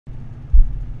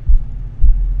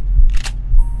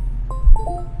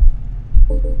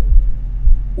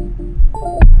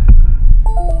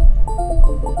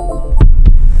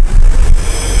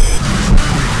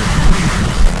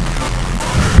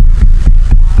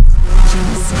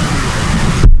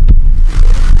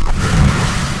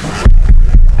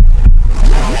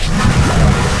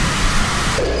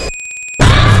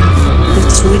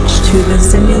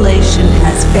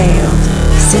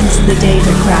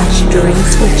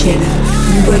watching.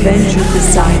 You have entered the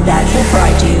site that will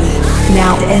fright you.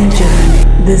 Now enter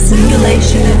the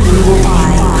simulation of We Will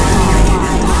Die.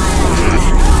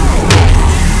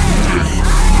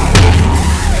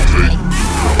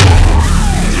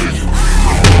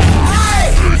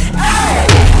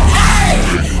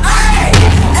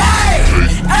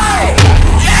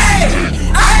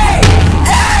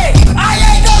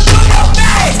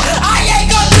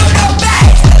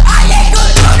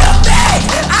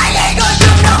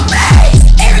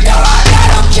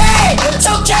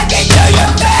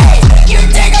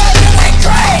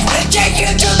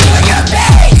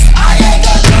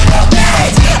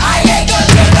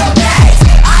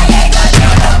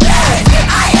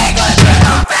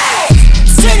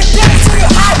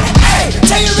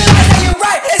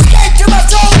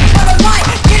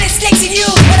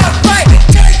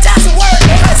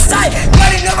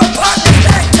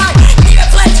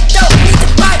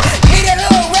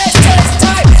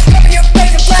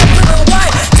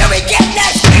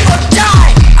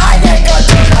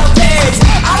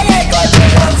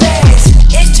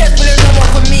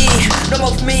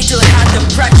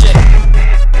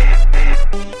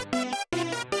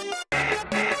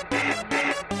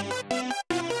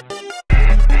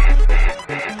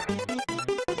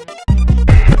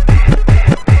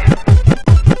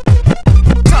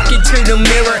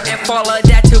 Follow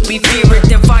that to be feared.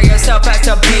 Define yourself as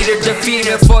a beater,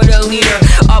 defeated for the leader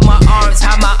of my arms.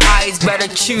 Have my eyes,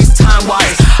 better choose time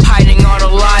wise. Hiding all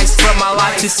the lies from my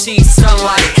life to see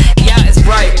sunlight. Yeah, it's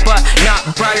bright, but not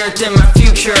brighter than my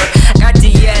future. At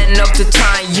the end of the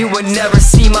time, you would never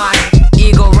see my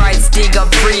ego rights. Dig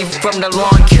up free from the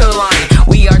long kill line.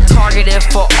 We are targeted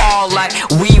for all, like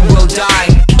we will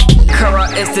die.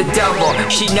 Kara is the devil,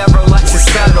 she never likes to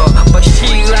settle, but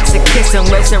she likes to kiss and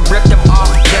lips and rip them off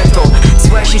gentle.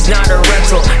 Swear she's not a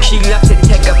rental, she left to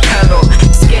take a pedal.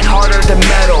 Skin harder than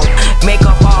metal,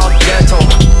 makeup all gentle.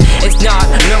 It's not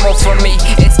normal for me,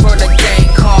 it's for the gang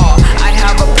call. I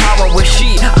have a problem with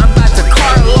she, I'm about to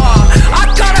call law. I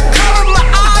gotta cover my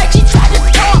eyes, she tried to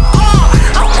talk off.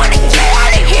 I wanna get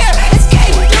out of here,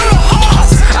 escape through the halls.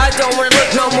 I don't wanna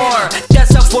look no more,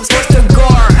 that's how folks supposed to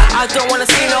gore. I don't wanna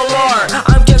see no lore,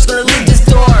 I'm just gonna leave this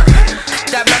door.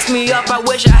 That messed me up, I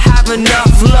wish I have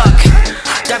enough luck.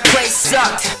 That place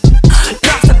sucked,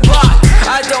 drop the block.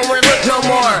 I don't wanna look no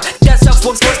more, that's how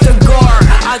folks supposed to gore.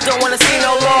 I don't wanna see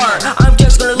no lore, I'm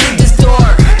just gonna leave this door.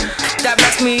 That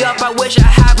messed me up, I wish I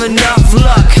have enough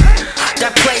luck.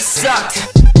 That place sucked,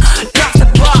 drop the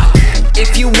block.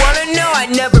 If you wanna know,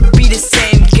 I'd never be the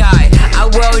same guy. I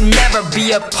will never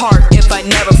be apart if I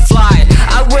never fly.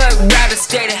 I would rather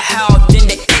stay to hell than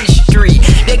the industry.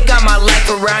 They got my life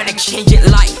around and change it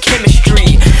like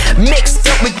chemistry. Mixed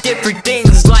up with different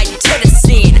things like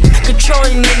Tennessee.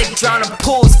 Controlling in the drowning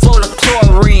pools full of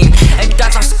chlorine. And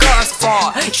that's how scars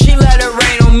fall, she let it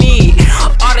rain on me.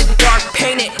 All the dark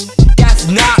painted, that's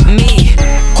not me.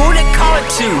 Who they call it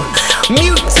to?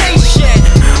 Mutation.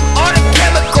 All the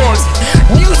chemicals,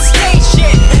 new station.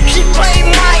 She played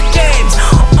my games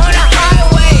on the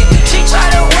highway. She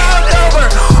tried to round over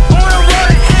on the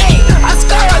road. Hey,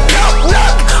 Oscura don't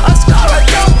look, Oscura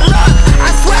don't look. I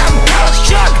swear I'm hella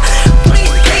shook.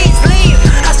 Please, please leave.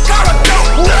 Oscura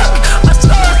don't look,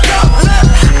 Oscura don't look.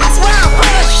 I swear I'm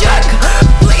hella shook.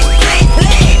 Please, please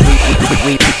leave.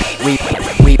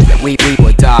 We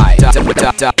will die. We will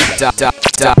die.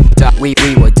 We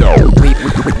will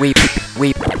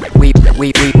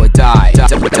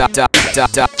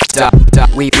die.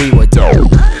 We will die.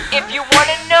 If you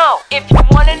wanna know, if you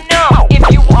wanna know, if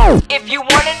you want, if you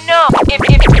wanna know, if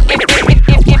you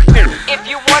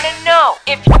wanna know,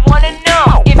 if you wanna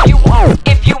know, if you want,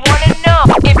 if you wanna know,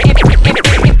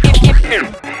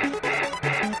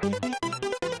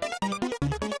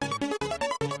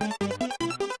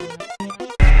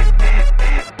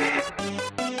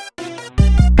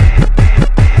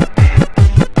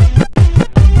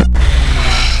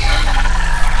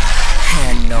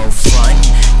 and no fun,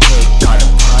 take all the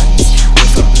punch.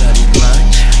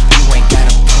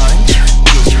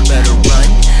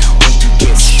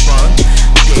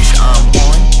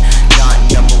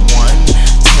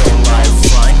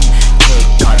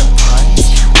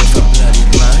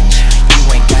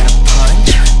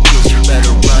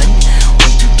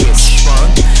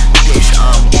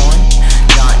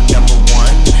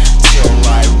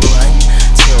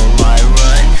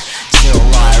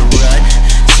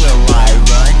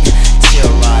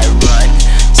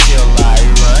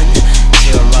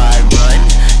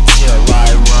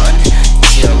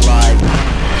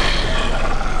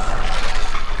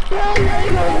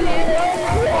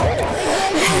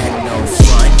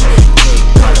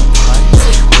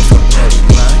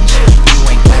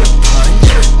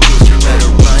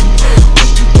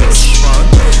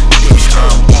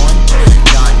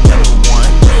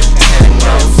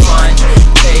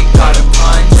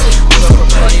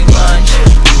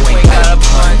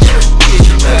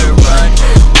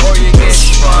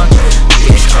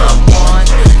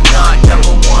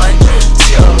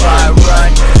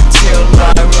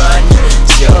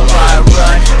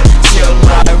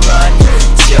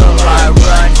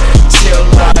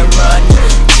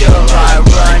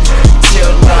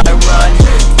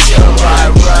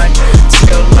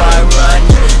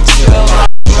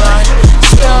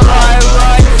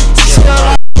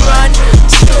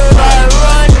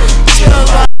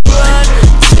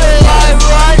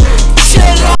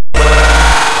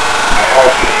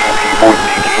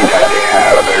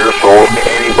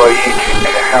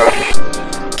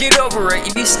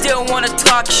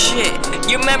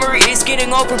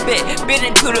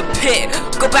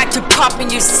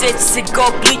 sit to go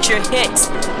bleach your hits.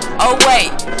 Oh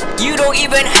wait, you don't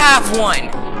even have one.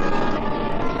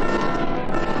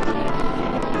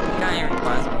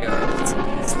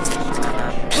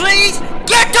 Please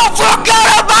get the fuck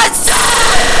out of my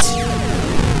sight!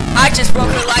 I just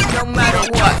broke it like no matter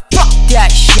what. Fuck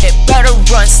that shit, better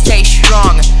run, stay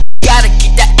strong. Gotta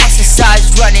get that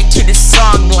exercise running to the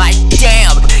song. Like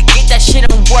damn, get that shit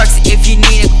on works if you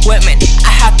need equipment.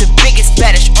 I have the biggest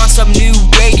fetish on some new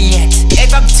radiant.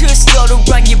 If I'm too slow to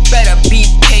run, you better be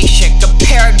patient.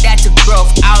 Compare that to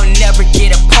growth, I'll never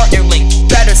get a partner link.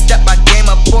 Better step my game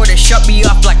up or to shut me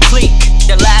off like Cleek.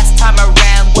 The last time I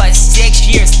ran was 6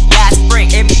 years, last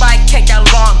spring. It might take that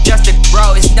long just to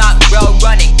grow. It's not real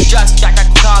running, just like a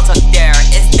clouds out there.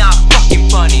 It's not fucking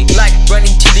funny. Like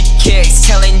running to the kids,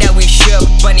 telling that we should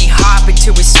bunny hop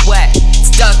until we sweat.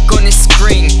 Stuck on the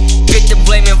screen, get the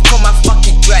blaming for my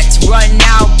fucking threats. Run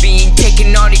now, being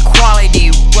taking on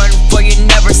equality. Run for you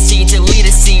never seen to lead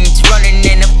the scenes. Running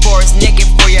in the forest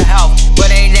naked for your health, but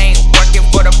it ain't working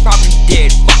for the problem you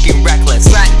did. Fucking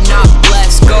reckless, rat not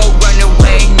blessed. Go run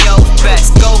away, no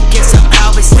best. Go get some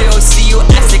help and still see you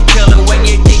as a killer. When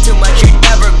you think too much, you're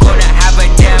never gonna have a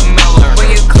damn Miller. When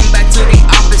you come back to the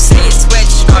opposite, you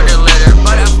switch on the litter.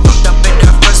 But I fucked up in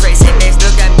the first race and they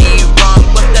look at me wrong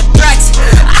with the threats.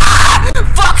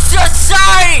 Fuck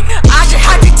society, I just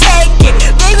had to take it.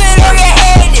 Leave it on your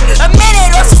head, a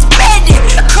minute or suspend it.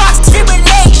 Cross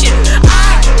stimulation,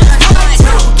 I just want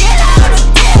to get out of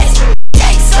this.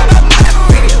 Take some of my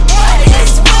memory, what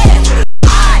is with?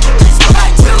 I just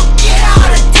want to get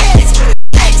out of this.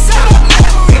 Take some of my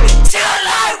memory till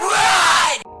I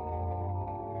run.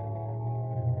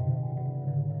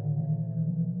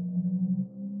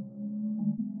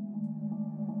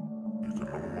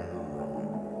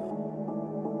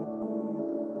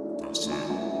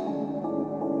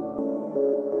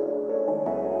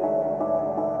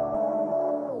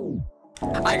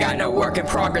 I got no work in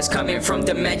progress coming from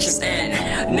dimensions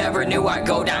end. Never knew I'd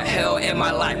go downhill and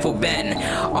my life will bend.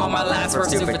 All my last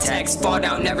words do for text, fall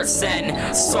down, never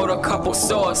send. Sold a couple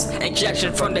souls,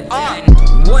 injection from the den.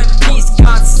 One piece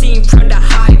got seen from the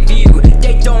high view.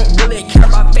 They don't really care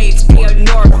about faith, they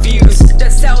ignore views. The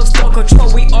cells don't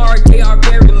control, we are, they are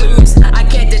very loose. I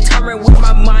can't determine where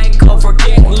my mind go,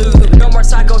 forget lose. No more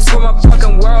cycles from a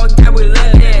broken world that we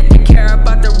live in. They care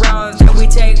about the rounds that we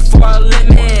take for a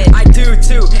limit. I do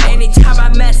too, anytime I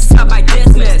mess up I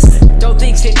dismiss. Though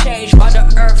things can change while the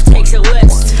earth takes a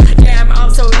list. Damn,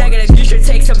 I'm so negative, you should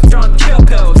take some strong kill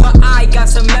pills. But I got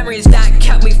some memories that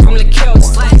kept me from the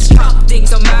kills. Let's chop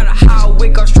things no matter how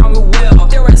weak or strong we will.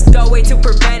 There is no way to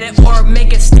prevent it or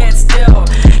make it stand still.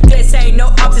 This ain't no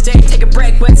up to date, take a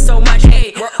break with so much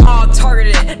hate. We're all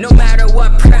targeted, no matter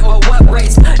what print or what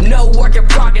race. No work in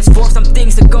progress for some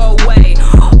things to go away.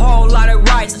 A whole lot of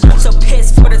rights, I'm so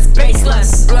pissed for the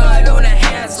spaceless. Blood on the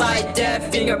hands like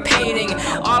death finger painting.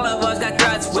 All of us got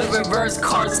threats with reverse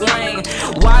cards laying.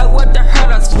 Why would they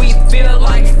hurt us? We feel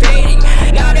like fading.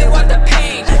 Now they want the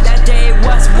pain, that day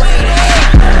was waiting.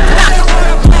 Now they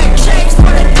wanna play chase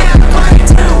for the damn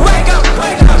brains. Wake up,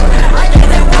 I get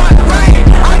that one brain.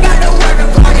 I got no work in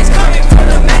progress coming from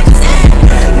the man's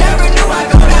end. Never knew I'd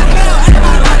go downhill and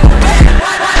my life will bend.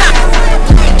 Now they wanna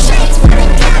play chase for the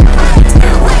damn brains.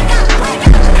 Wake up,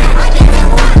 I get that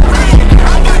one brain.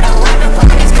 I got no work in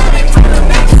progress coming from the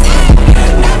man's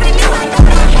end. Never knew I'd go downhill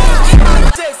and my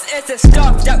life. This is the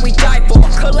stuff that we die for.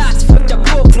 Collapse with the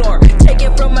pool floor. Take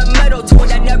it from a metal toy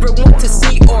that never went to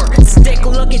sea or stick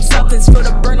looking something's for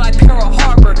the burn like Pearl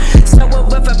Harbor. Someone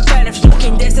with a fetish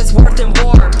looking this is worth it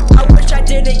more. I wish I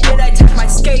didn't get attacked by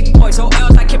skateboards or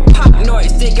else I can pop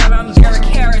noise. Think I'm Derek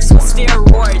Harris on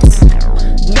steroids.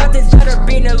 Nothing's better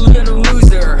being a little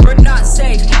loser. We're not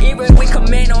safe, even we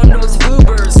come in on those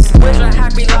Ubers. Wish a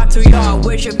happy lot to y'all,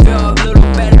 wish it feel a little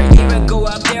better. Even go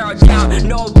up there or down,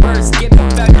 no birds, give me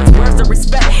feathers. Where's the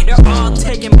respect? They're all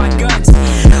taken by guns.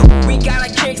 We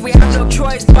gotta change, we have no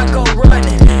choice but go run.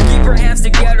 Keep your hands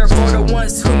together for the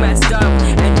ones who messed up.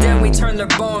 And then we turn their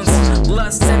bones,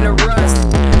 lust and the rust.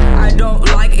 I don't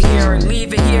like it here,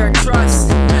 leave it here, trust.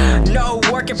 No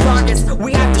work in progress,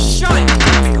 we have to shut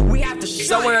it. We have to shut it.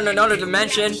 Somewhere in another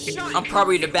dimension, I'm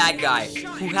probably the bad guy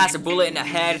who has a bullet in the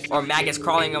head or maggots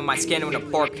crawling on my skin with a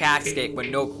poor casket with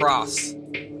no cross.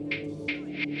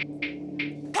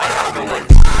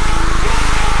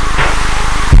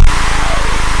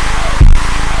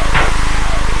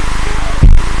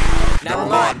 Never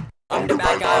mind, I'm the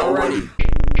bad guy already.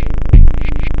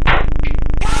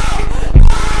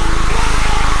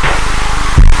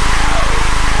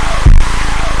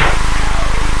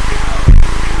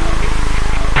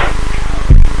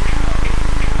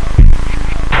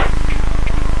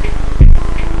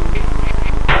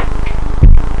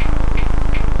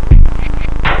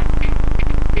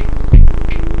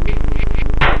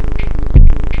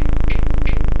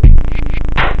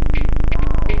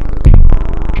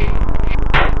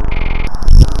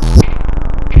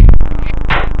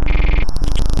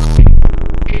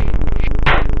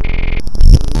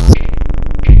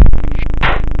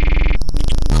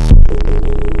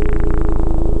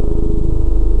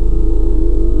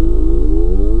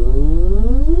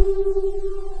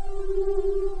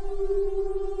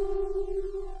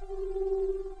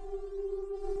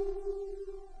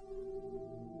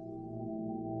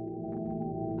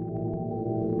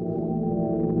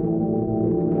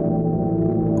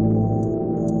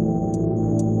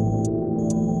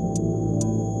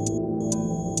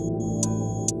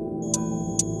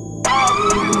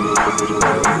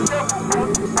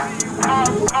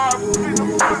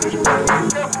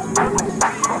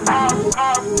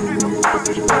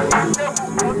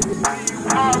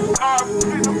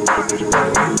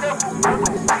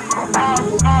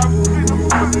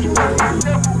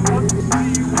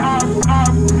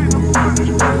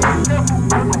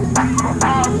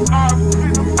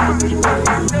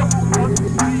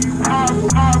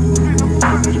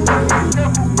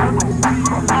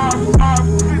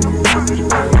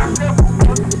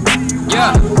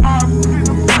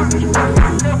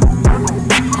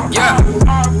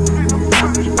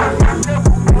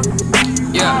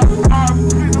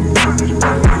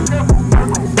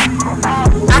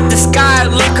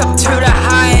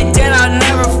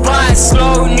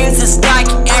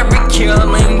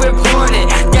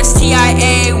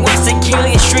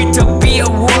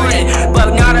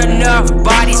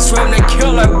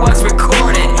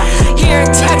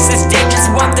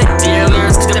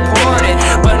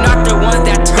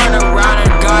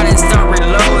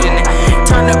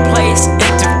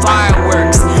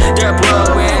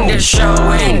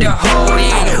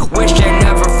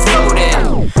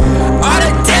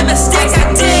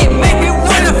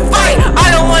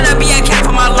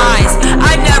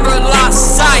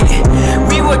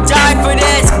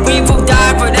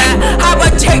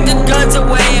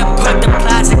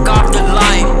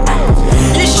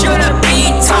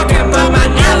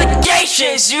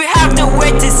 You have to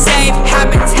wait to save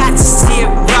habitat to see it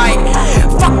right.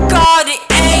 Fuck all the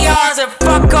ARs and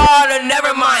fuck all the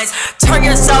neverminds. Turn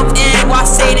yourself in while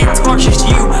Satan tortures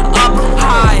you up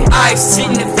high. I've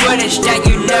seen the footage that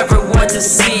you never want to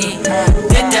see.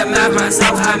 Did the math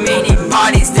myself how many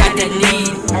bodies that they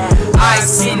need. I've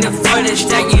seen the footage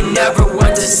that you never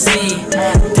want to see.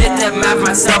 Did the math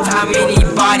myself how many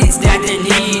bodies that they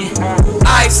need.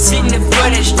 I've seen the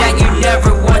footage that you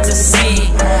never want to see.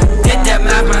 Did the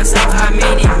math myself how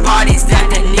many bodies that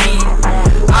they need.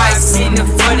 I've seen the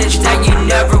footage that you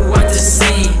never want to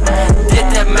see. Did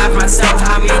the math myself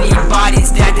how many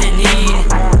bodies that they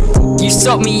need. You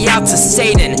sold me out to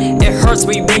Satan. It hurts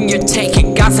me when you're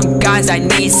taking. Got some guys I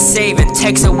need saving.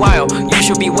 Takes a while, you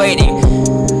should be waiting.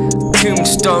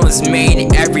 Tombstones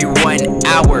made every 1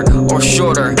 hour or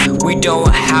shorter. We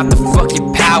don't have the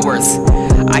fucking powers.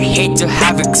 I hate to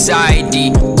have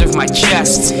anxiety through my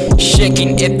chest,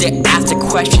 shaking if they ask the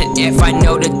question if I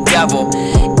know the devil.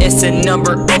 It's a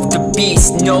number of the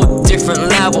beast, no different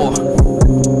level.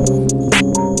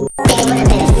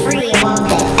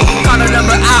 Call the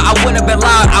number out, I would've been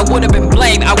loud, I would've been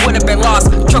blamed, I would've been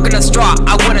lost. Choking a straw,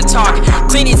 I wouldn't talk.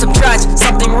 Cleaning some trash,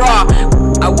 something raw.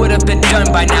 I would've been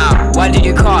done by now. Why did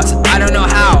you cause? I don't know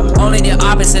how. Only the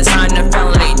opposite sign of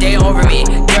felony. They over me,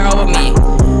 they're over me.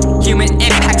 Human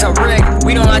impacts are rigged.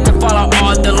 We don't like to follow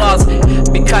all the laws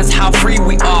because how free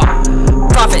we are.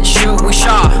 Prophet, shoot, we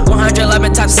shot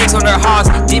 111 times 6 on their hearts.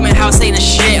 Demon house saying the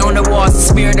shit on the walls.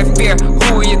 Spirit of fear,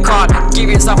 who are you called? Give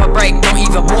yourself a break, don't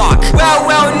even walk.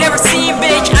 Well, never seen,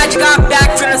 bitch. I just got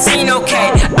back from the scene,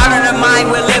 okay. Out of the mind,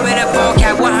 we're living in a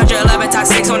vocab. 111 times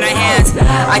 6 on their hands.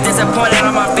 I disappointed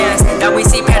on my fans that we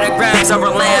see pentagrams over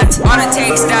land. All it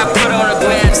takes that put on a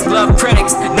glance. Love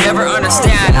critics never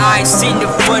understand. I've seen the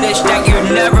footage that you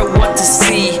never want to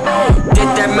see. Did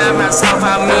that map myself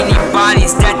how many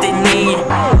bodies that they need.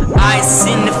 I've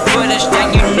seen the footage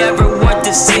that you never want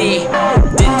to see.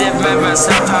 Did that map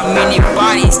myself how many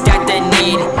bodies that they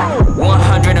need.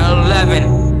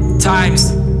 111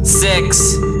 times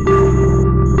 6.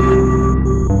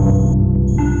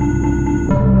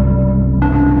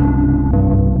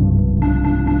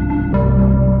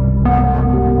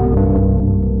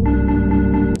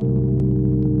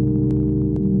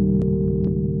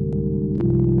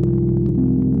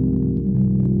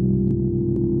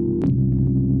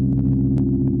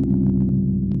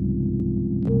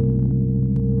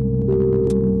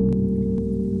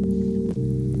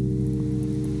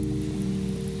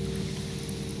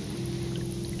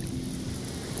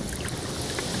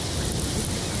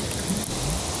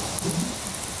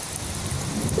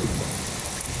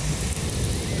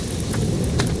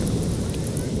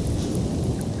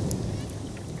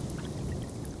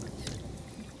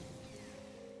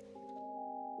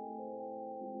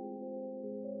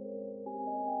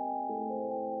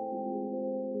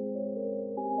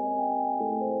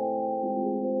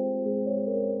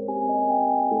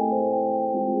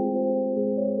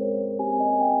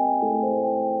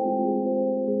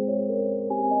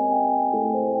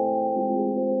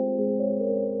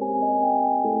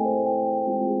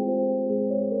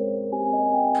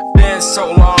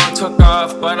 So long, took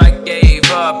off, but I gave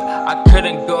up. I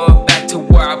couldn't go back to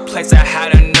where I placed, I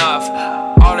had enough.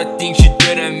 All the things you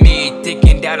did to me,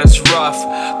 thinking that it's rough.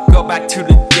 Go back back to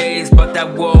the days, but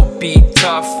that will be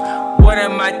tough. What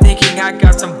am I thinking? I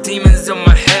got some demons in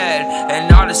my head,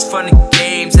 and all this fun and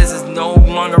games, this is no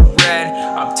longer red.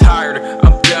 I'm tired,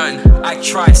 I'm done, I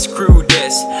try, screw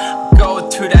this. Go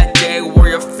to that day where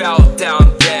you fell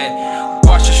down dead.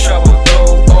 Watch the shovel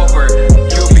go over,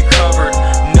 you'll be covered.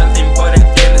 Nothing but a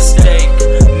damn mistake,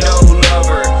 no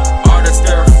lover. Artists,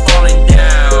 they're falling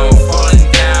down, falling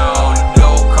down.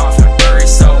 No coffin, bury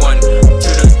someone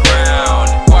to the ground.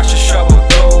 Watch the shovel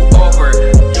go over,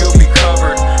 you'll be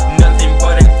covered. Nothing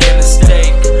but a damn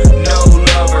mistake, no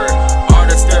lover.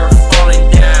 Artists, they're falling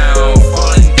down,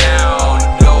 falling down.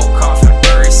 No coffin,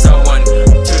 bury someone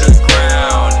to the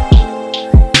ground.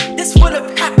 This would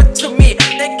have happened to me.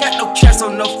 They got no chance, so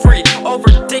no free.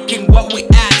 Overthinking what we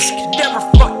ask. Never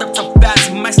fucked up so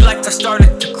fast. My lights are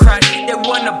starting to crash. They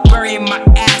wanna bury my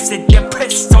ass and then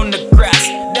piss on the grass.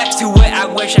 Next to it, I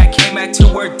wish I came back to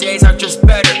where days are just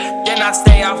better. Then I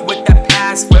stay off with that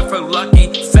past with a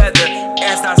lucky feather.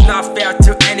 As that's not fair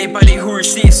to anybody who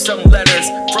receives some letters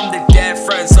from the dead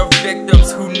friends or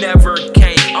victims who never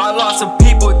came. I lost some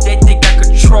people, they think I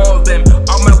control them.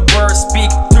 All my words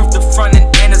speak through the front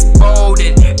and it's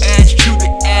bolded. Edge to the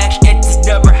edge, it's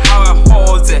never how it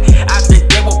holds it. After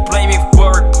they will blame me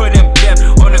for it, putting them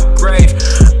on the grave.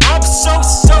 I'm so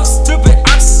stupid,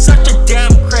 I'm such a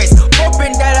damn craze.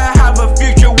 Hoping that I have a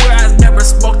future where I've never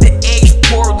smoked and aged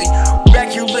poorly.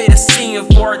 Regulate a scene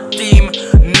for a theme.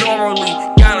 Normally,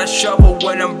 got a shovel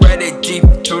when I'm ready deep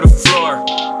to the floor.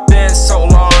 Been so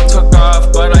long, took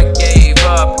off, but I gave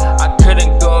up. I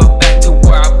couldn't go back to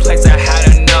where I placed, I had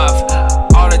enough.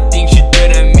 All the things you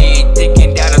did to me,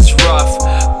 thinking that it's rough.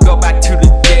 Go back to the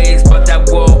days, but that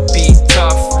will be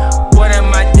tough. What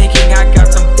am I thinking? I got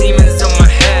some demons in my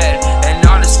head, and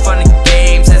all this fun and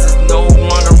games, this is no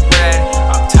longer red.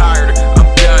 I'm tired, I'm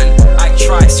done, I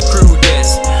try, screw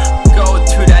this. Go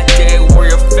to that day where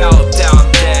you fell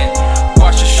down dead.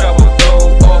 Watch the shovel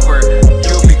go over,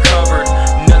 you'll be covered.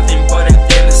 Nothing but a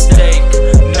damn mistake,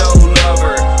 no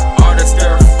lover. Artists,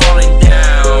 they're falling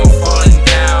down, falling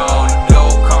down.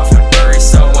 No coffin, bury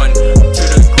someone to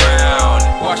the ground.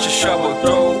 Watch the shovel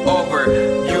go over,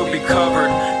 you'll be covered.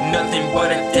 Nothing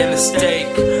but a damn mistake,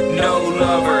 no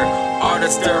lover.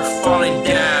 Artists, they're falling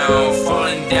down,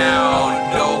 falling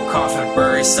down. No coffin,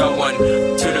 bury someone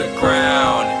to the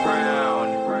ground.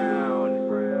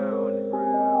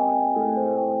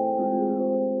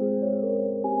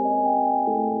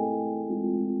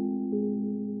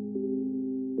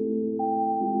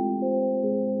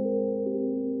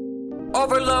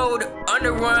 Overload,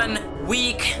 underrun,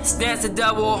 weak, stands to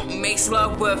double, makes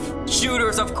love with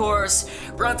shooters, of course,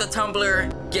 runs a tumbler,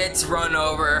 gets run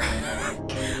over.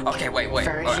 Okay, wait.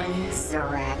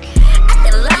 VersionZorak. At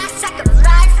the last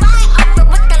sacrifice, fly over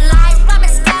with the lies,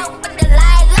 promise out with the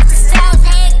lie, let the cells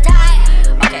hang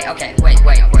tight. Okay, wait.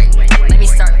 Let me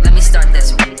start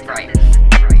this right.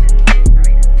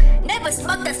 Never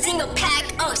smoked a single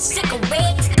pack of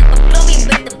cigarettes, but blow me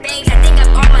with the bangs, I think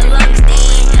I'm on my lungs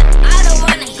dead. I don't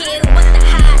wanna hear what the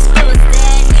hospital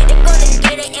said. They're gonna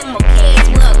get it in my kids,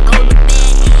 we'll go to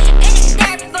bed. And it's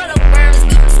dirt full of worms,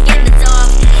 eat the skin that's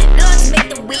off. Lungs make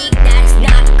the weak, that's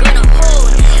not gonna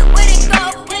hold. Where they go,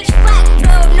 pitch black,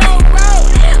 no road.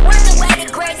 Run away to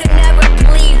crazy, never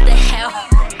believe the hell.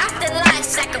 Afterlife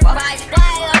sacrifice,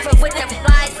 fly off with the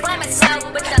flies, fly myself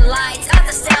with the lights.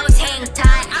 Other cells hang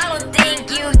tight. I don't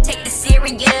think you take this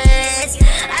serious.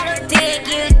 I don't think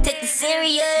you take this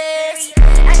serious.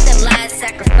 Afterlife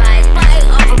sacrifice, fly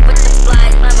over with the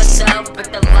flies, by myself with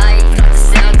the lights. Other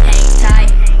cells hang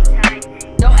tight.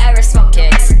 Don't ever smoke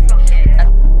kicks.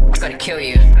 That's gonna kill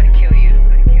you.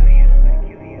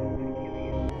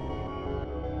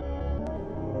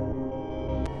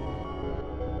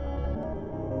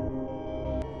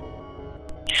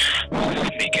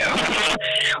 Miguel,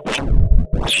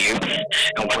 it's you,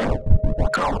 and where are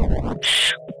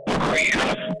you?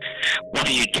 What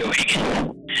are you doing?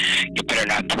 You better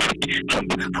not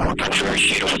put your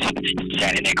shit over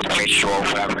standing in a face or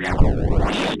whatever.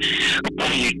 What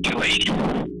are you doing?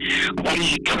 What are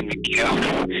you doing, Miguel?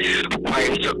 Why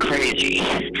are you so crazy? I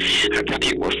thought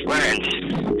you were friends.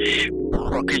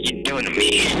 What are you doing to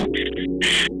me?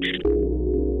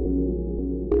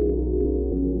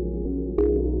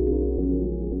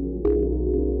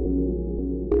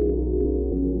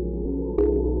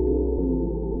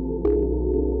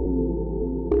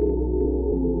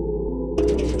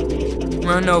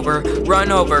 run over, run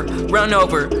over, run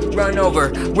over, run over,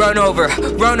 run over,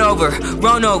 run over,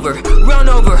 run over, run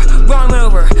over, run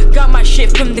over. Got my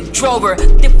shit from the drover.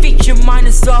 Defeat your mind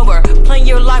is over. Playing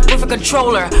your life with a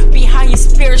controller behind your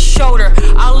spirit's shoulder.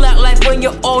 I'll let life when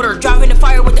you're older. Driving the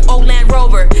fire with the old Land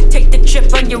Rover. Take the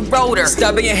chip on your rotor.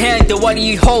 Stab in your hand, the one that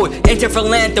you hold. Enter for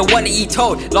land, the one that you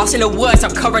told. Lost in the woods,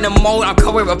 I'm covered in mold. I'm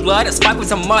covered with blood. A spike with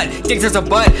some mud. Digs as a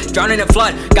bud. Drowning in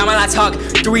flood. Got my last hug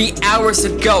 3 hours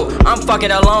ago. I'm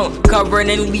fucking alone. Covered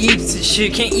in leaves.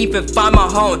 Shit, can't even find my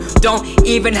home. Don't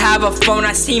even have a phone.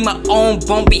 I see my own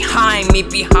bone behind me.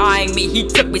 He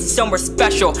took me somewhere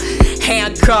special.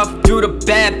 Handcuffed through the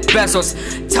bed bezels.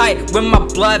 Tight with my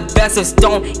blood vessels.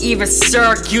 Don't even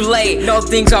circulate. No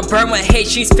things are burned with hate.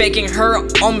 She's faking her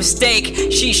own mistake.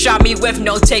 She shot me with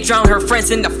no take. Drowned her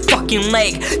friends in the fucking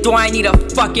lake. Do I need a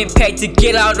fucking pay to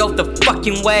get out of the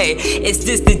fucking way? Is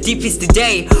this the deepest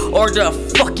today or the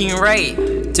fucking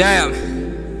rate? Damn.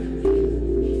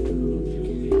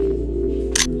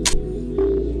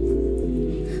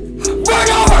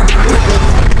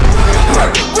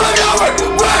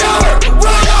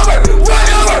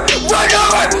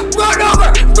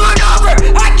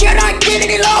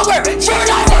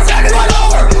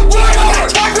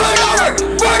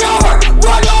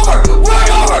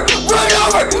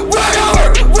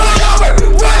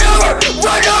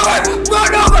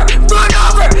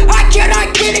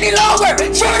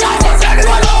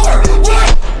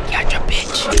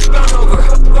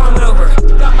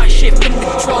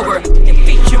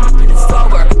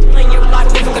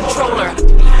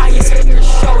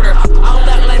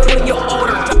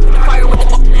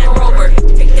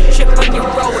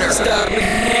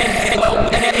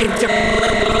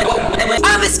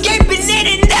 I'm escaping in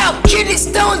and out. Kidney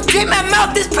stones in my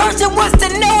mouth. This person wants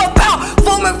to know about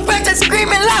former friends are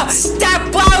screaming loud. Stop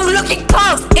while looking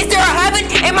close. Is there a heaven?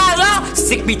 Am I alone?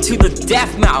 Sick me to the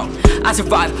death mount. I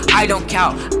survive, I don't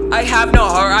count. I have no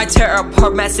heart, I tear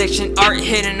apart my section. Art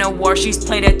hidden in a war. She's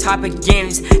playing the type of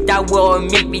games that will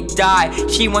make me die.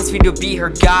 She wants me to be her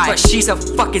guy, but she's a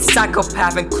fucking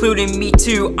psychopath, including me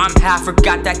too. I'm half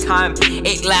forgot that time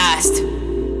it lasts.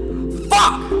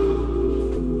 Fuck!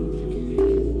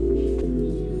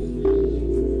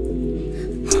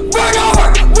 Run over!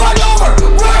 Run over!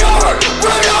 Run over!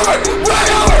 Run over! Run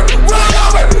over! Run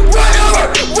over! Run over!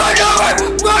 Run over!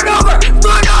 Run over!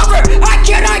 Run over! I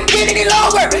cannot get any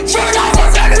longer! Turn off the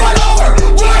sun! Run over!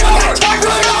 Run over!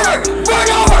 Run over!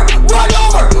 Run over! Run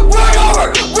over! Run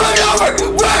over! Run over!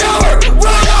 Run over!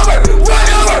 Run over! Run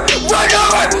over! Run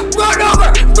over! Run over!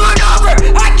 Run over!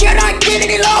 I cannot get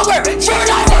any longer! Turn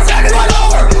off the sun! Run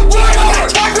over! Run over!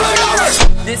 Run over!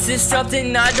 This is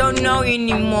something I don't know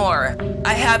anymore.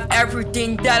 I have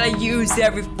everything that I use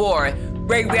every for.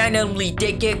 Right randomly,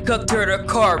 they get cooked to the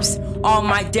corpse. All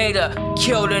my data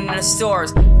killed in the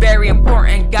source. Very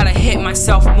important, gotta hit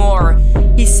myself more.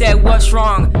 He said, what's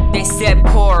wrong? They said,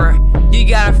 poor. You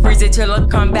gotta freeze it till it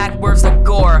come back, where's the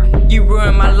gore? You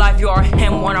ruined my life, you are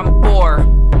him what I'm for.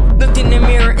 Looked in the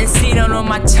mirror and see down on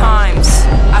my times.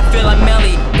 I feel like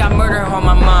Melly, got murder on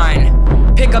my mind.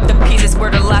 Pick up the pieces where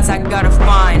the last I gotta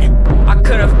find. I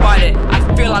couldn't fight it,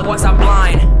 I feel like once I'm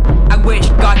blind. I wish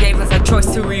God gave us a choice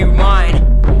to rewind.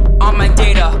 All my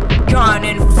data, gone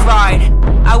and fried.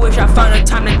 I wish I found a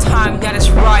time that is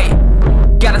right.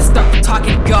 Gotta stop the talk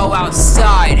and go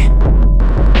outside.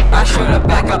 I should've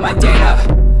backed up my data.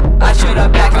 I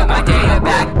should've backed up my data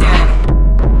back then.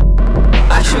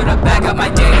 I should've backed up my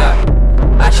data.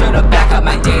 I should've backed up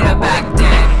my data back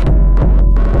then.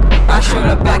 I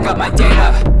should've backed up my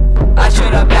data. I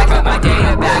should've backed up my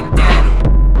data back then.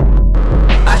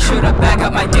 I should've backed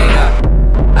up my data.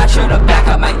 I should've backed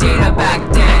up my data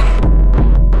back then.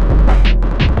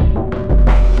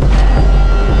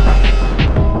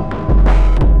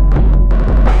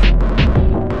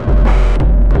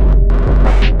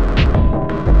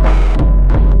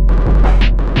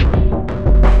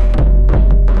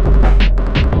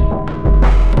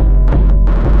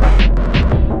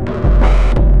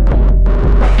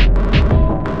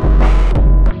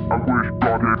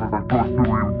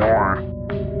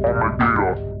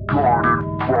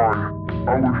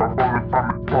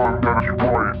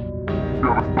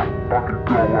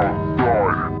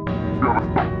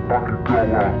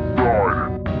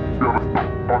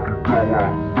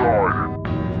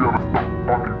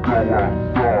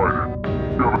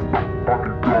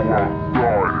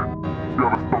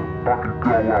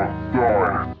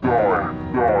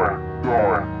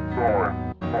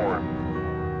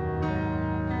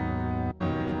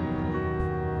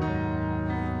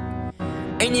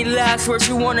 Any last words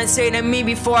you wanna say to me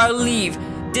before I leave?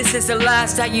 This is the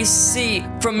last that you see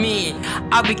from me.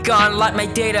 I'll be gone like my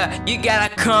data. You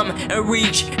gotta come and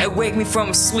reach and wake me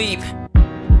from sleep.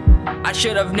 I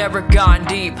should have never gone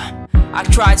deep. I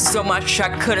tried so much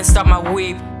I couldn't stop my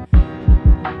weep.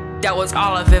 That was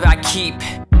all of it I keep.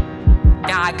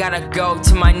 Now I gotta go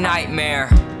to my nightmare.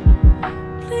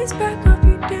 Please back up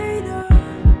your data.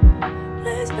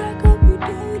 Please back up your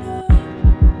data.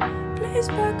 Please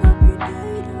back up your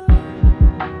data.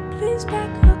 Please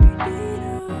back up your data.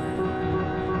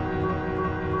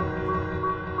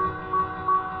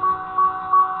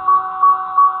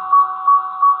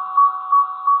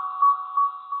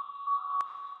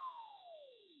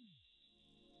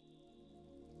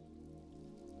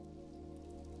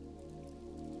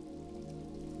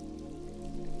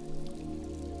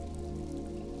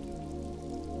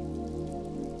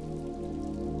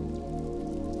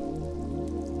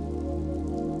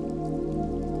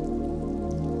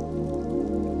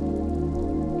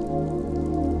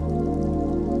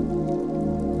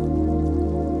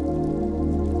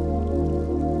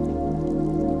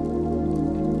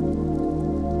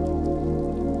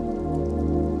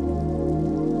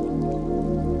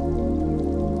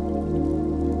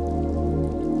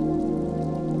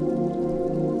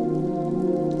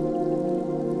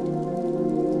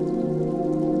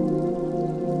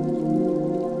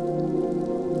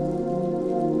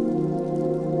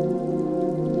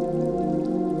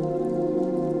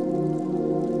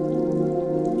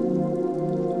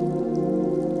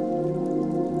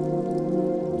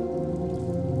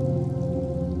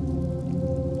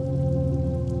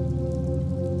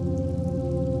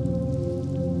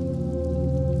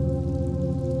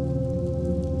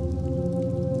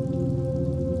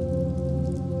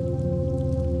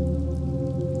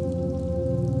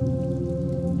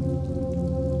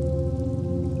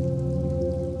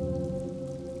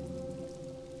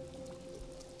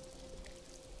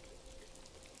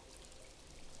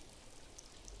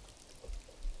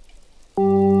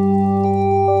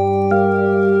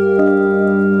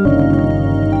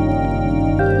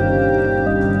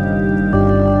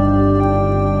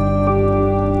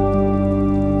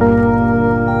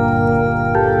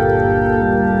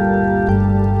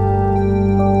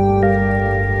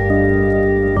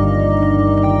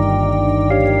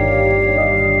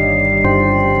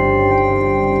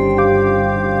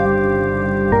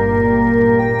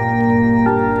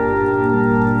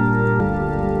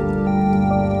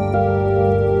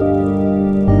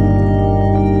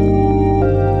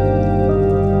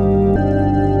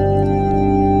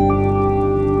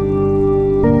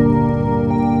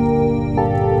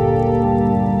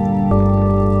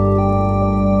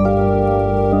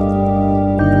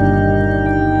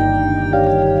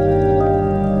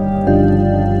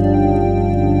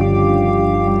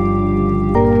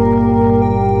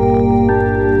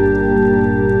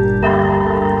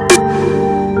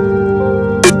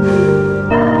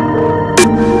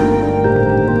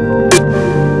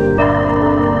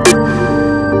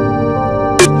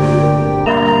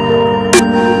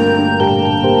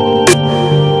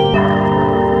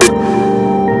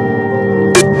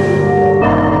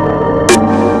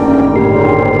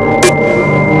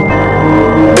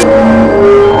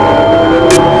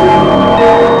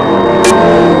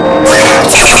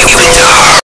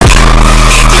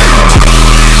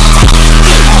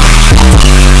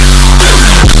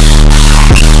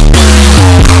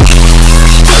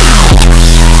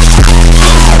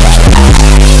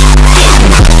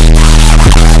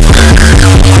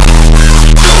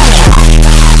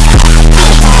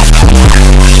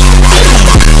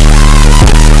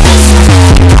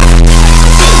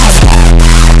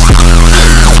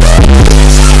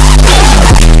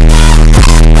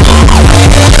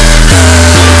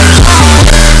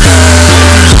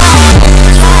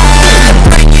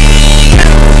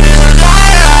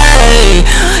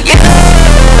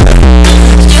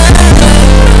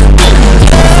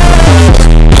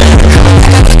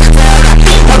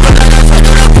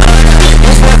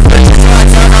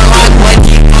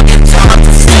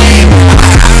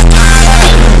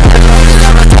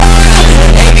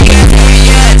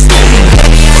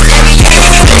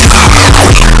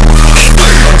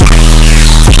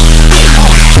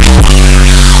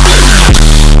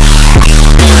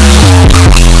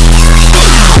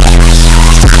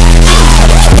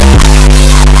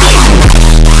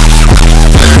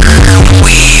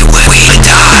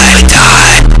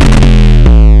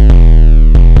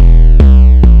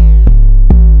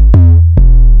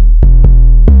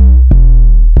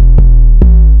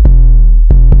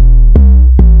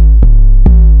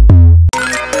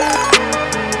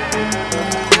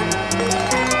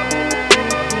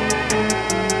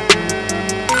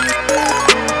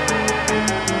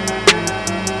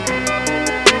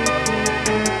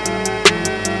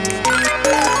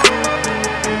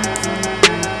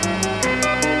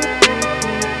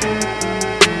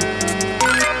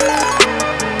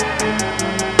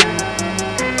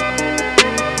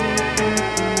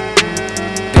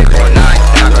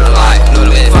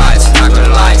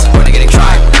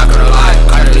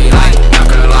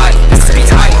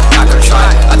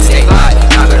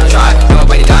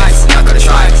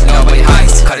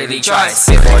 cuddly tries.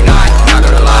 Sit for a night, not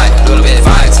gonna lie. Little bit of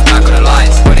vibes, not gonna lie.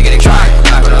 Wanna get it tried,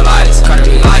 not gonna lie.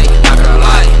 Cuddly light, not gonna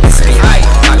lie. This be high,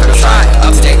 not gonna try.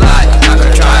 Up to date lie, not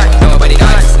gonna try. Nobody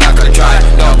dies, not gonna try.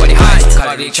 Nobody hides,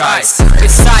 cuddly tries.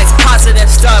 Besides positive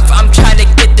stuff, I'm trying to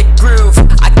get the groove.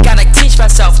 I gotta teach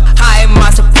myself, how am I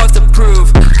supposed to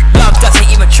prove? Love doesn't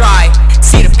even try.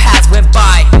 See the past went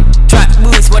by. Drop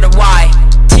moves with a why.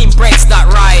 Team breaks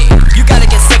not right. You gotta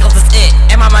get sick of this it.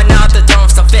 And my mind now the dome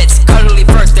still fits. Cuddly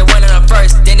first, they went in the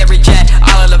first. Then they reject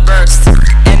all of the verse.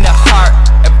 In the heart,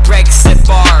 it breaks it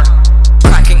bar.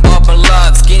 Cracking open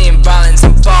loves, getting violence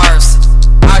in bars.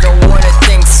 I don't wanna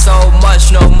think so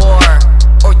much no more.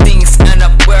 Or things end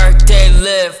up where they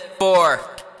live for.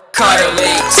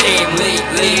 Cuddly, team lead,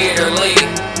 leaderly.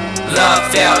 Love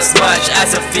fails much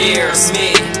as it fears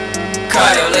me.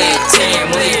 Cuddly, team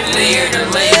lead,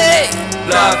 leaderly.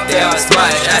 Love fails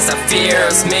much as it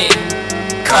fears me.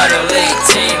 Cuddly,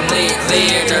 team lead,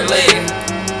 leaderly.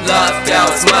 Love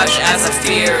fails much as it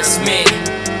fears me.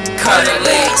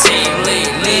 Cuddly, team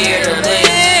lead, leaderly.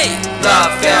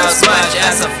 Love fails much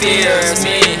as it fears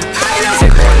me.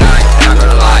 Sit for a night, not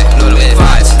gonna lie. Little bit of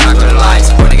vibes, not gonna lie.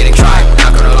 Wanna get it tried,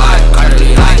 not gonna lie.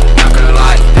 Cuddly light, not gonna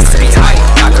lie. This to be tight,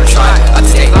 not gonna try. Up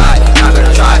to date lie, not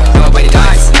gonna try. Nobody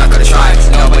dies, not gonna try.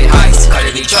 Nobody hides,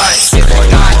 cuddly tries. Sit for a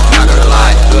night, not gonna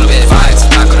lie. Little bit of vibes,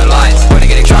 not gonna lie. Wanna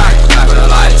get it tried, not gonna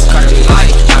lie. Cuddly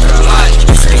light, not gonna lie.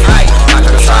 This to be tight, not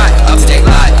gonna try. Up to date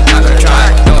lie, not gonna try.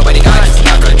 Nobody dies,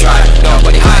 not gonna try.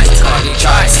 Nobody hides, cuddly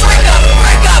tries. Break up,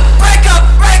 break up, break up,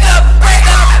 break up, break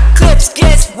up. Clips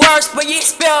gets worse when you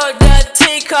spill the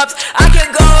teacups. I can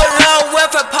go along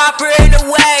with a popper in the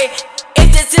way.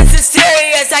 If this isn't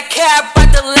serious, I care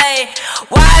about the delay.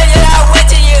 Why did I wait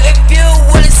to you if you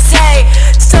wouldn't say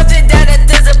something that at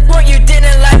this point you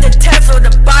didn't like the text or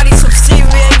the body so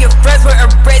serious? Your friends were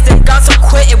embracing, got so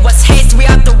quick it was haste. We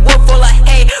out the world full of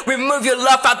hate. Remove your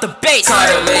love out the base.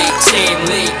 Cuddly, team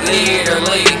lead,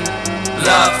 leaderly.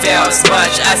 Love fails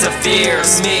much as it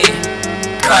fears me.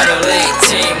 Cuddly,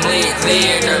 team lead,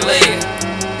 leaderly.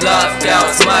 Love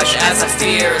fails much as it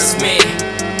fears me.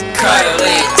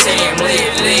 Cuddly, team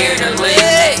lead, leaderly.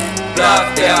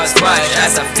 Love fails much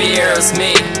as it fears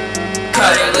me.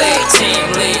 Cuddly, team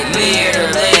lead,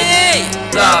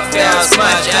 leaderly. Love fails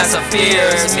much as it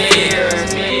fears me.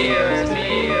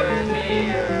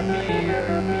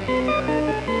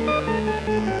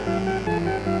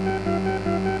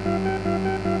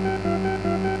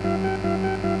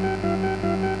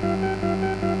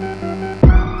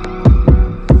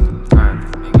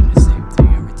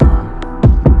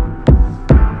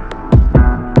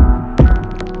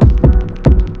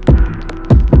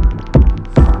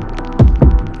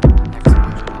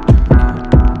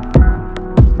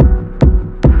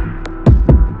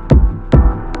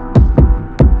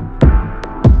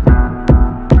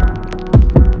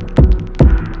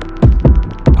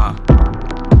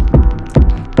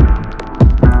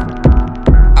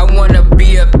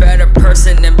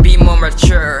 And be more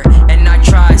mature. And I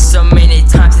try so many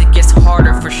times it gets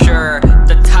harder for sure.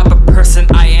 The type of person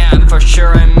I am for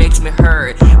sure it makes me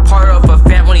hurt. Part of a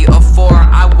family of 4,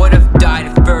 I would have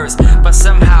died first. But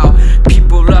somehow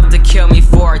people love to kill me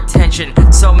for attention.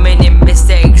 So many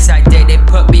mistakes I did, they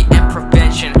put me in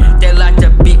prevention. They like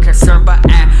to be concerned but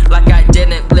act like I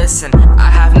didn't listen. I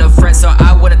have no friends so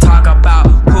I wouldn't talk about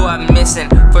who I'm missing.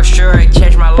 For sure it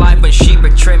changed my life when she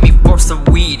betrayed me for some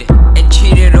weed and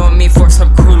cheated on me for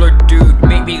some cooler dude,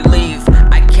 made me leave.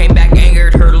 I came back,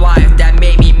 angered her life, that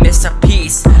made me miss a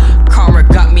piece. Karma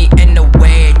got me in a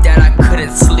way that I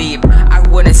couldn't sleep. I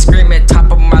wouldn't scream at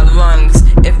top of my lungs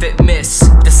if it missed.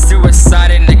 The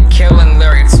suicide and the killing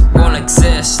lyrics won't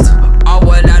exist. All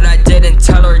that I didn't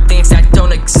tell her things that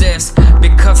don't exist.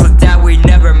 Because of that we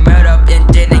never met up and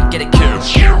didn't get a kill.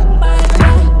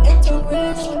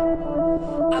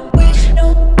 I wish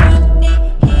nobody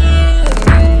hear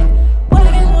it.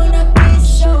 Wouldn't wanna be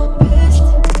so pissed.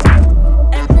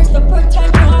 And first the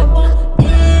pretend I won't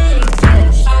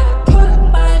exist. I put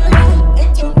my life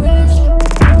into risk.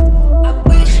 I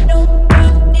wish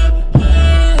nobody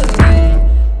hear it.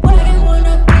 Wouldn't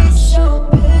wanna be so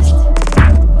pissed.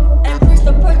 And first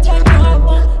the pretend I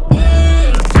won't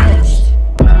exist.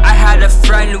 I had a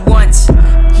friend once,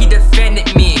 he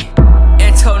defended me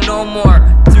until no more.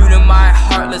 My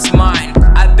heartless mind.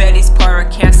 I bet he's part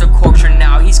of cancel culture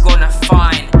now. He's gonna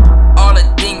find all the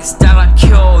things that I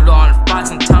killed on find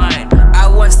some time. I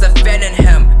was defending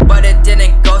him, but it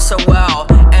didn't go so well.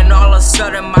 And all of a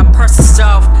sudden my personal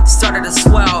self started to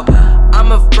swell.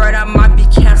 I'm afraid I might be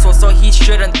canceled, so he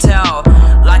shouldn't tell.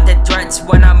 Like the threats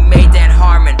when I made that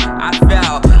harmony, I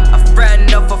fell. A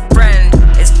friend of a friend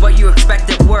is what you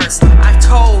expected worse. I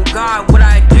told God what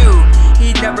I do.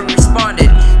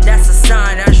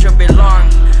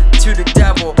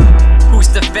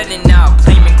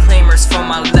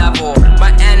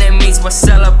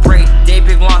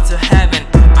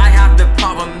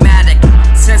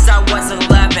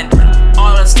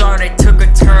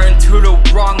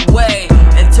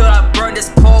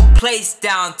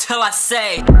 down till I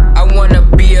say I wanna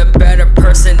be a better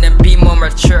person and be more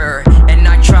mature. And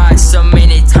I try so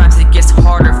many times, it gets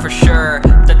harder for sure.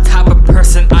 The type of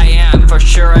person I am, for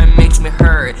sure it makes me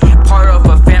hurt. Part of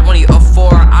a family of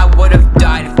 4, I would've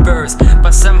died first.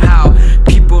 But somehow,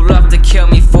 people love to kill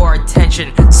me for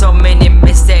attention. So many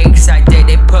mistakes I did,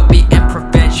 they put me in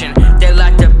prevention. They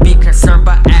like to be concerned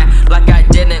but act like I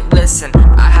didn't listen.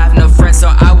 I have no friends, so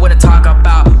I wouldn't talk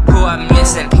about who I'm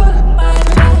missing. Put my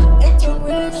life into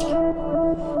risk.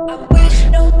 I wish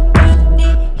nobody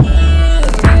hear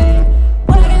it.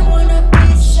 Why they wanna be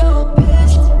so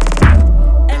pissed?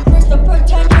 And press the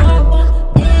potential I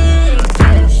want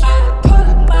exist. I put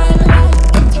my life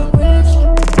into risk.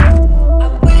 I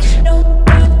wish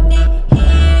nobody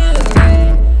hear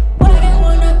it. Why they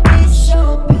wanna be so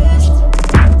pissed?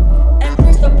 And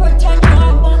press the potential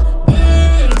I want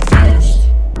exist.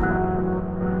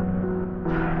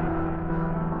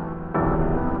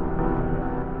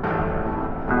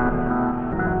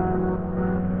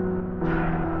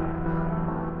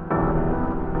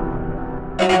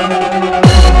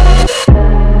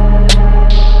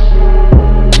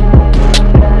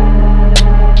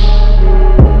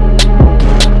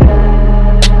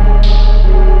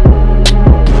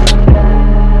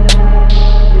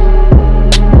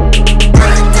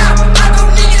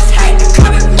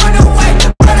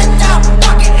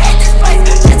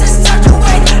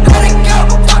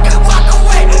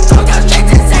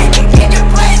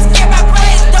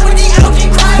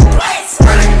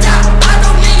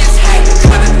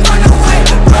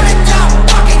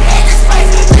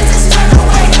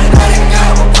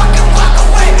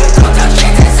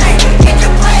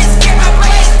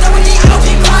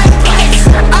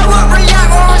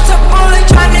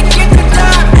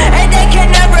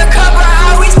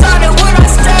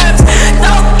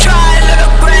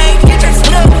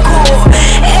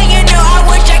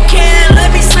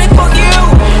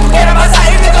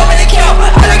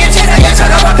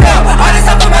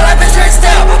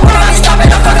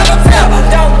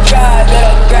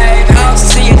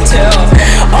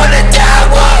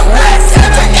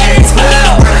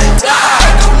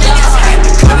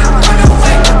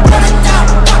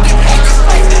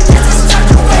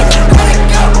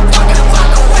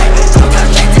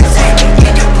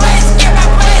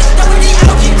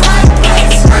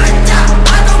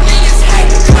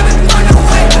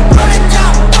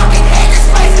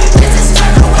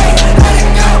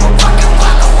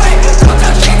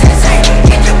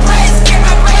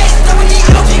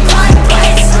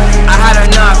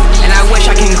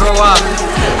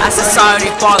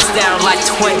 Society falls down like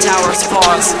Twin Towers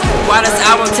falls. Why does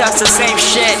album test the same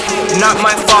shit? Not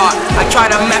my fault. I try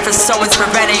to method, someone's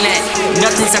preventing it.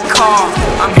 Nothing's a call.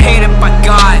 I'm hated by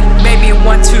God, maybe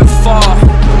one too fall.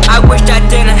 I wish that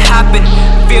didn't happen.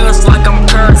 Feels like I'm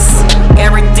cursed.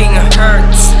 Everything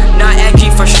hurts. Not edgy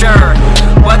for sure.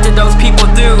 What did those people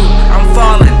do? I'm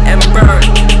falling and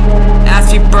burned.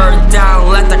 As we burn down,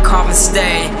 let the coffin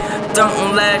stay.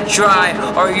 Don't let it dry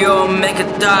or you'll make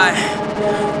it die.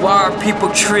 Why are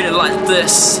people treated like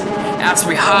this? As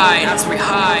we hide, as we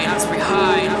hide, as we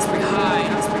hide, as we hide,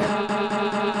 as we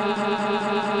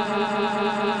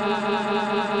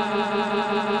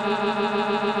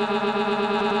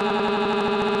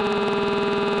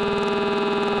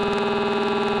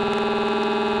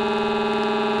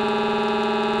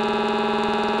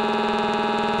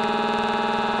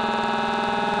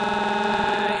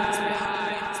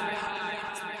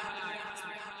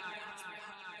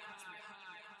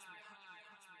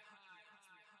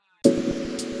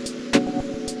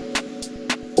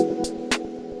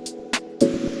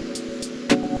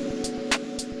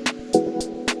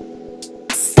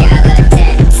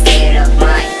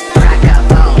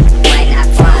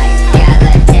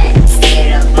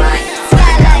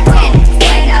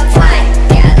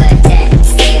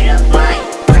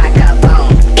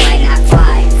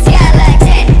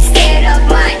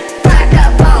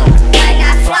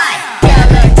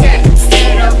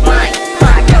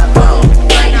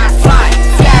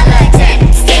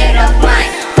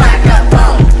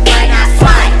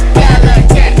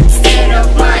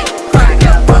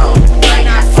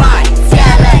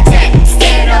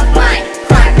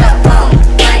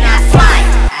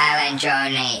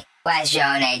What's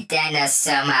your name? Dennis,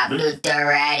 my blue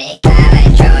theoretic.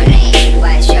 Alan Johnny.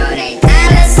 What's your name?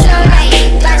 Alan Johnny.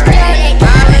 What's your name?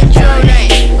 Alan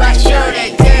Johnny. What's your name?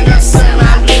 Dennis,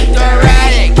 my blue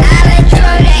theoretic. Alan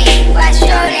Johnny. What's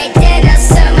your name?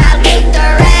 Dennis, my blue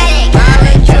theoretic.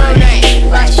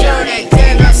 Alan Johnny. What's your name?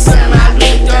 Dennis, my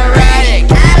blue theoretic.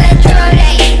 Alan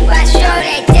Johnny. What's your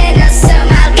name? Dennis,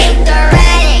 my blue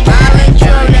theoretic. Alan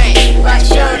Johnny. What's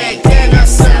your name?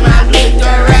 Dennis, my blue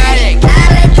theoretic.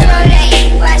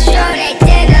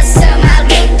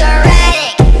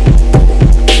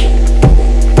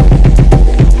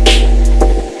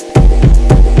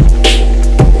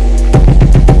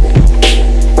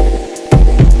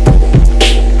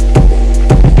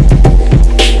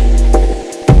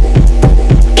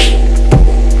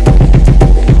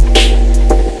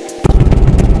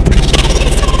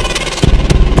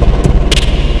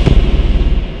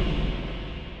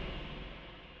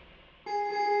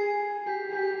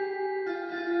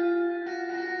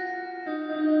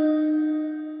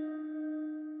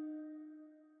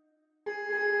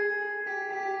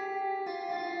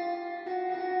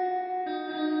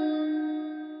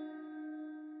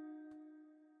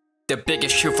 the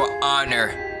biggest truth for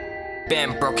honor.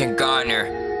 Been broken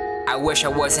goner. I wish I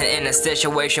wasn't in a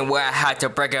situation where I had to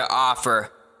break an offer.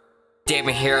 They've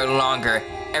been here longer,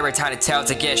 every time the tale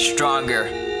to get stronger.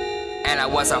 And I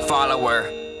was a follower,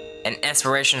 an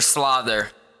inspiration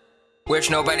slaughter. Wish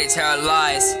nobody tell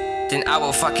lies, then I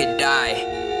will fucking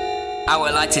die. I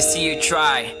would like to see you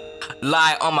try,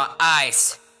 lie on my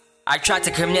eyes. I tried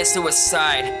to commit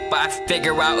suicide, but I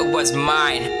figured out it was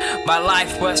mine. My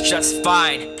life was just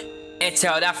fine,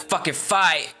 until that fucking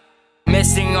fight.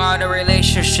 Missing all the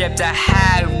relationships I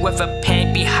had with a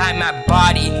pain behind my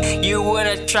body. You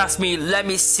wouldn't trust me, let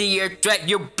me see your threat,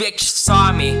 you bitch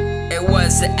saw me. It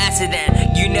was an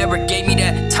accident, you never gave me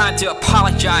the time to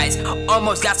apologize.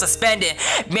 Almost got suspended,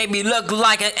 made me look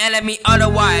like an enemy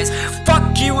otherwise.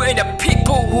 Fuck you and the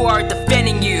people who are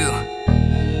defending you.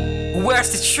 Where's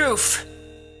the truth?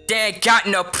 They ain't got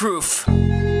no proof.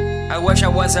 I wish I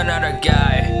was another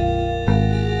guy.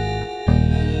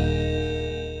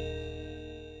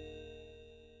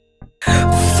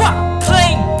 Fuck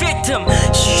playing victim,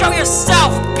 show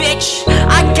yourself, bitch.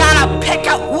 I gotta pick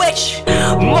out which.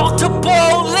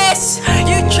 Multiple lists,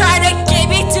 you tryna get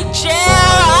me to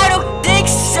jail? I don't think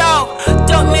so.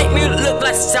 Don't make me look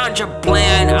like Sandra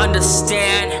Bland,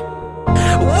 understand?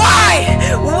 Why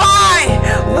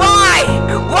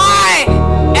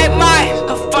am I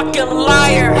a fucking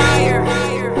liar?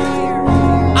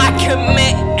 I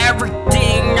commit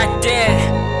everything I did,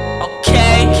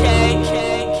 okay?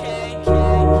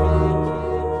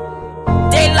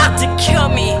 They like to kill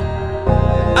me,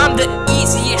 I'm the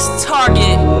easiest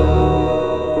target.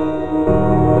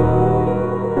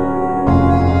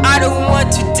 I don't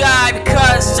want to die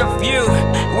because of you,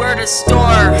 we're the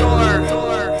store.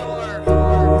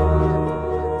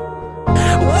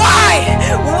 Why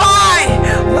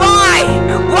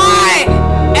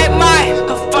am I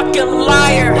a fucking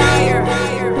liar?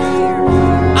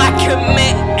 I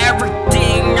commit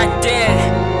everything I did,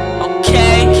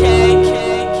 okay?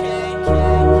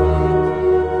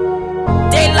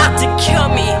 They like to kill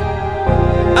me,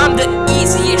 I'm the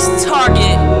easiest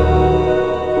target.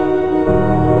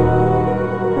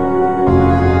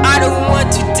 I don't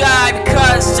want to die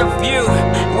because of you,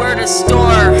 we're the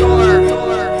store.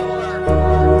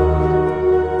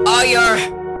 All your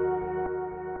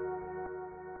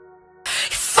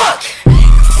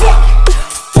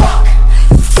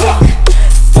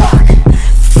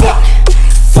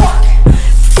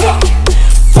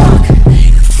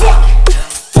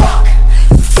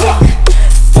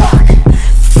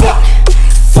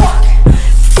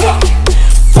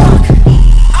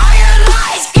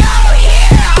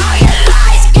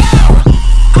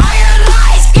All your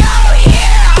lies go here.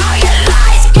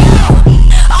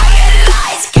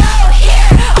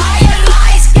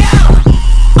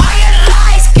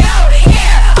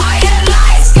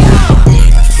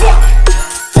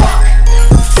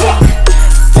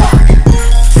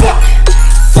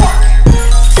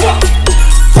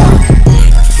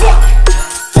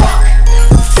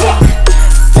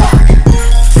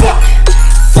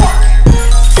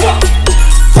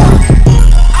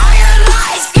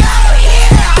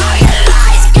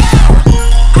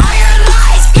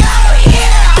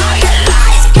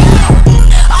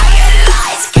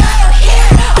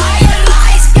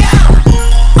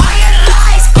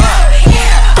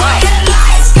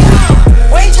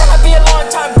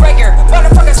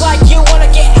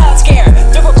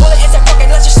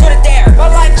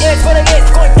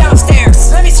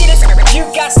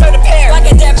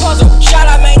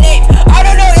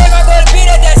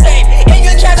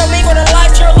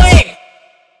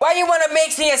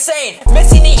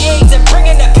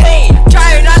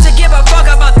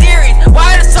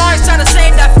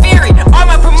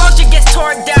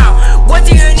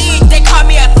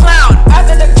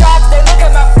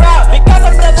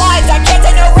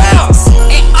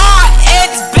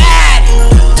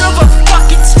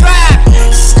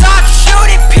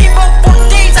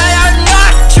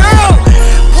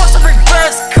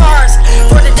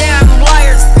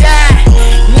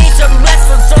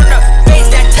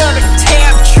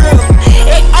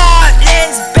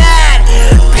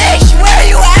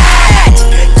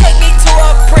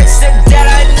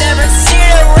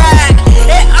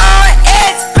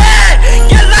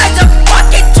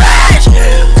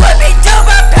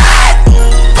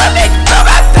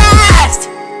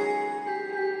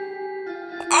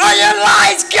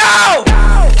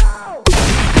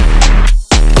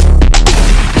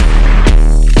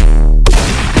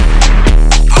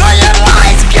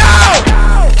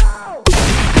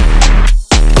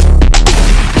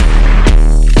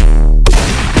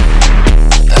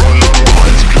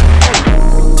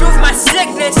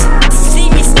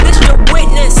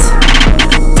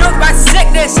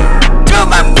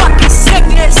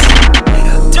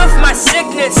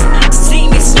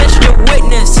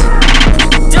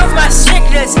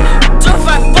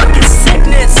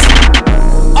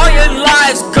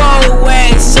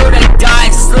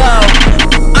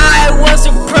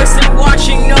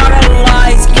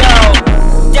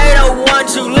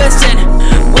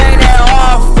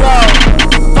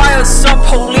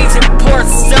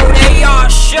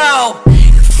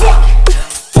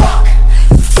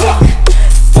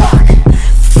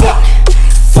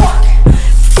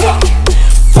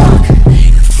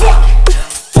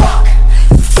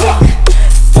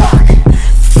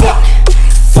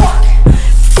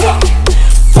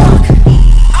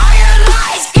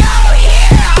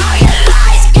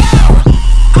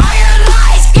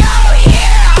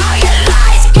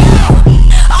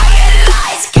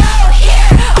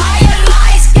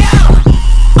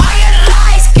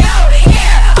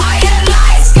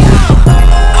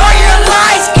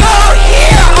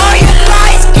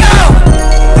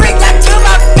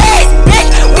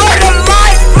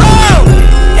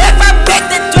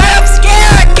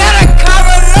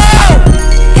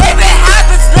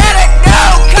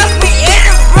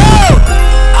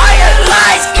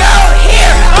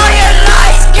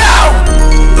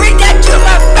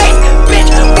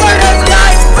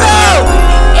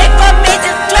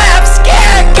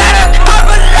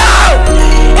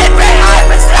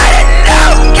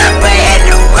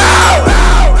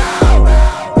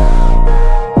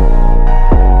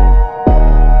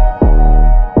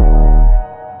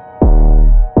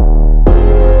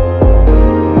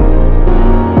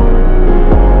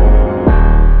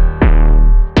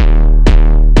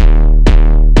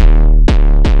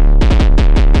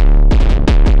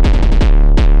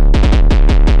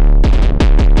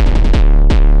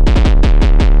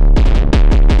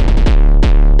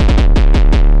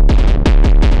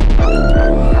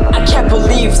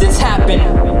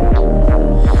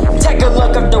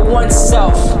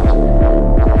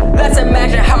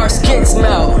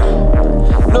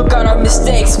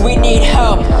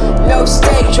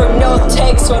 stakes or no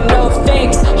takes or no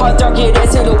fakes. How dark it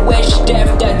is in the wish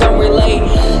death that don't relate.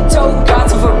 Told God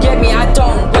to forgive me, I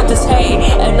don't want this hate.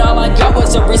 And all I got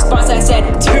was a response that said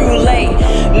too late.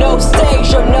 No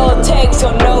stakes or no takes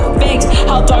or no fakes.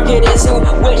 How dark it is in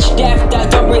wish death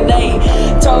that don't relate.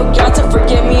 Told God to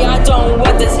forgive me, I don't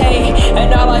want this hate.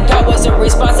 And all I got was a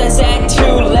response that said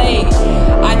too late.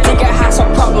 I think I have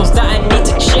some problems that I need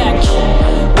to check.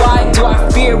 Why do I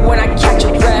fear when I catch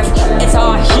a breath? It's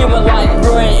all human life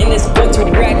ruined and it's going to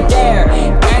wreck there.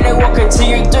 And it will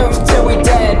continue through till we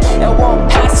dead. It won't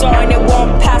pass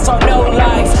on, no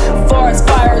life. Forest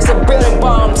fires and building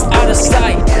bombs out of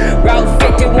sight. Route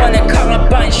 51 and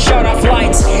Columbine shut off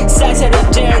lights.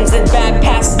 Sensitive gens and bad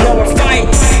past no more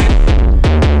fights.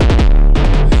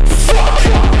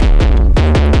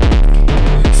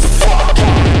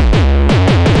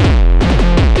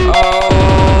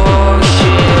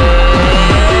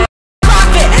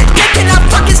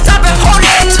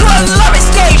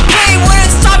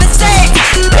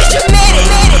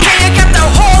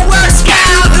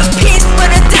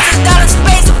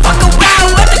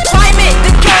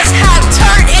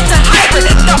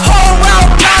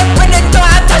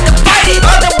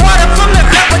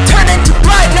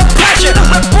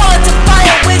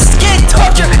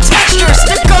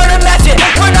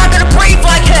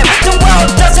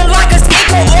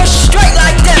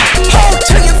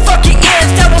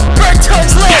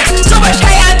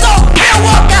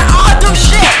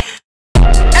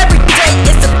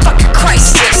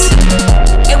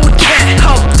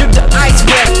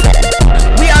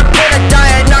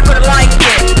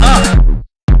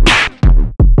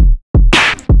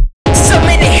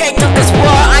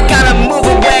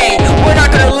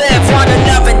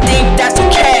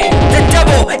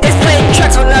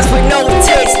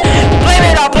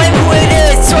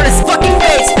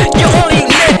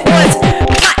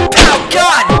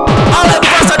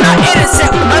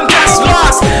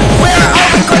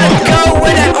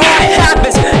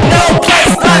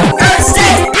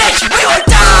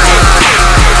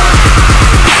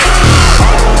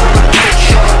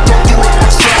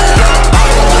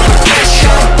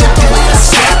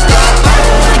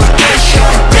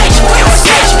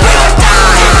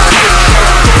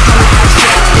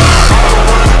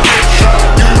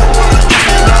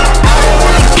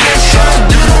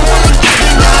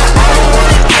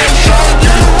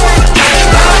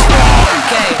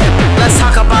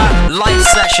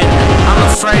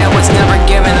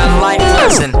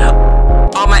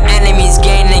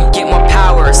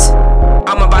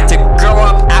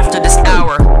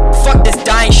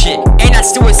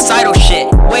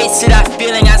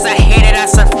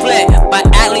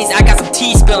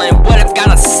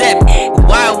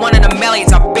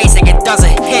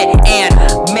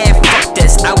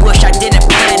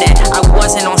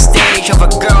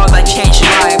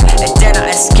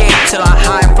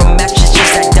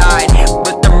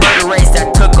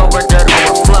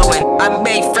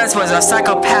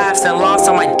 Psychopaths and lost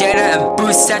all my data and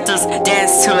boost centers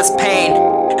dance to its pain.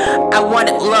 I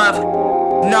wanted love,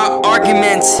 not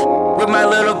arguments. With my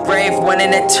little grave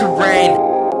wanting it to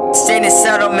rain. Staying in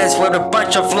settlements with a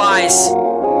bunch of lies.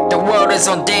 The world is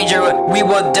on danger, we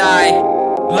will die.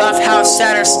 Love how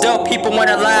sad or still people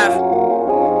wanna laugh.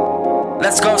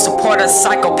 Let's go support a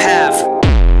psychopath.